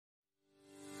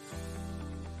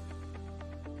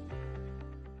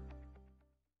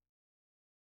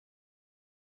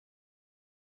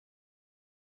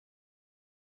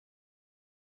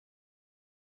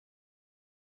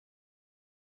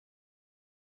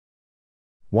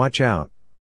Watch out.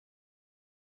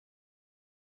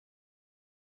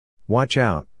 Watch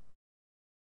out.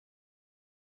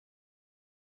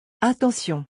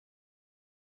 Attention.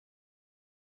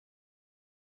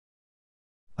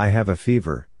 I have a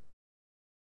fever.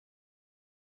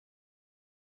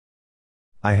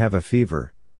 I have a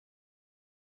fever.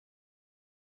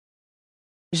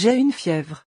 J'ai une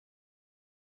fièvre.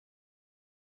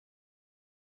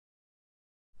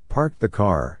 Park the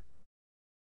car.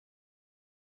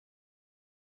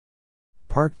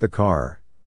 Park the car.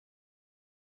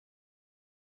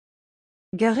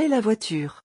 Garer la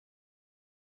voiture.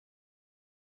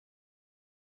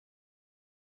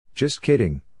 Just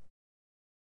kidding.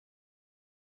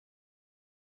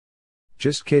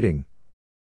 Just kidding.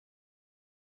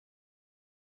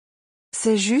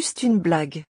 C'est juste une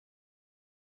blague.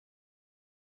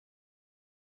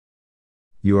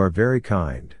 You are very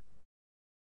kind.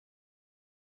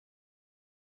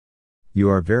 You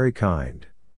are very kind.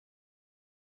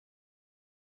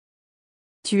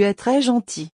 Tu es très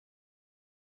gentil.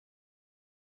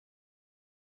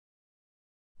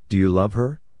 Do you love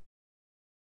her?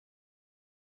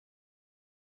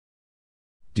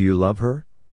 Do you love her?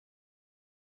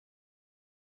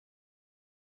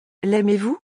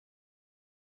 L'aimez-vous?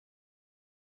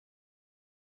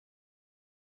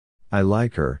 I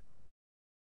like her.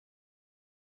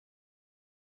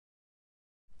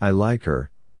 I like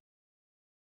her.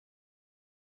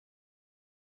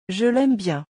 Je l'aime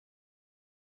bien.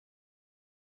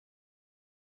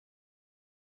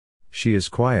 She is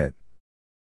quiet.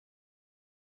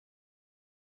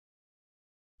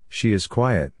 She is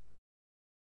quiet.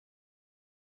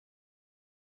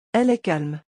 Elle est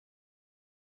calme.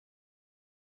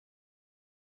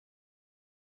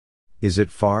 Is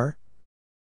it far?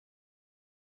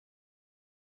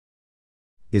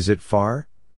 Is it far?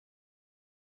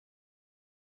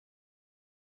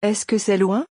 Est-ce que c'est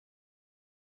loin?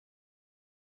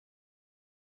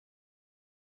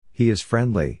 He is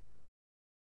friendly.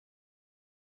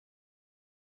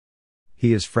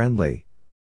 He is friendly.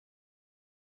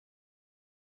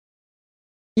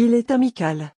 Il est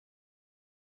amical.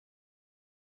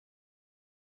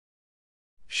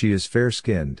 She is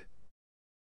fair-skinned.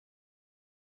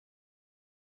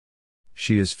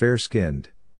 She is fair-skinned.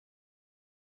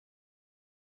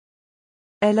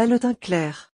 Elle a le teint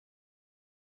clair.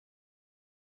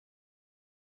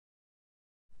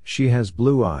 She has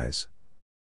blue eyes.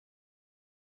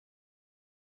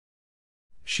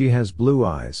 She has blue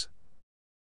eyes.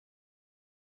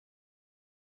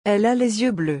 Elle a les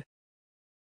yeux bleus.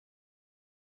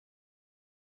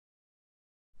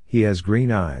 He has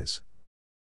green eyes.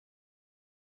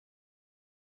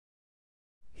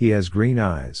 He has green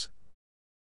eyes.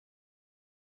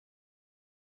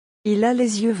 Il a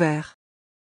les yeux verts.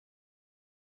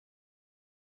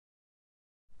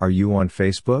 Are you on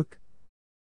Facebook?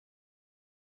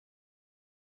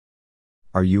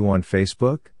 Are you on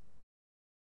Facebook?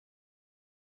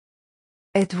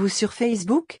 Êtes-vous sur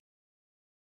Facebook?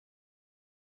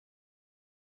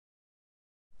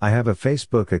 I have a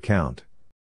Facebook account.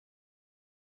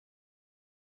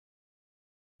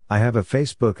 I have a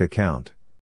Facebook account.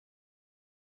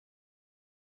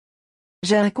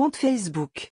 J'ai un compte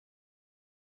Facebook.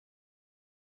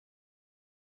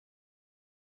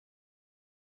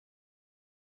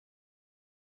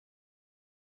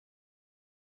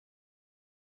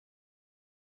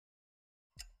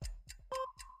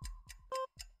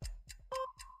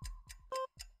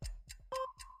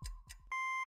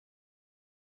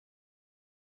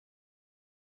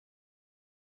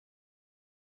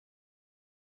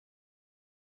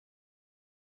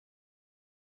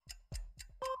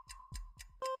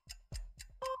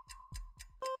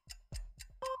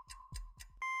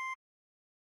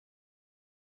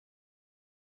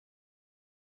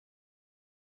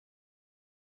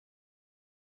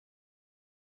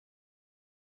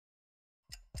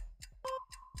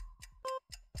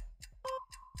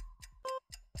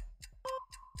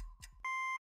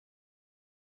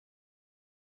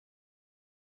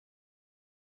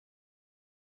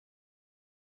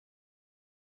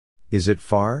 Is it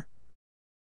far?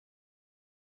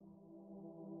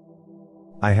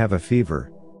 I have a fever.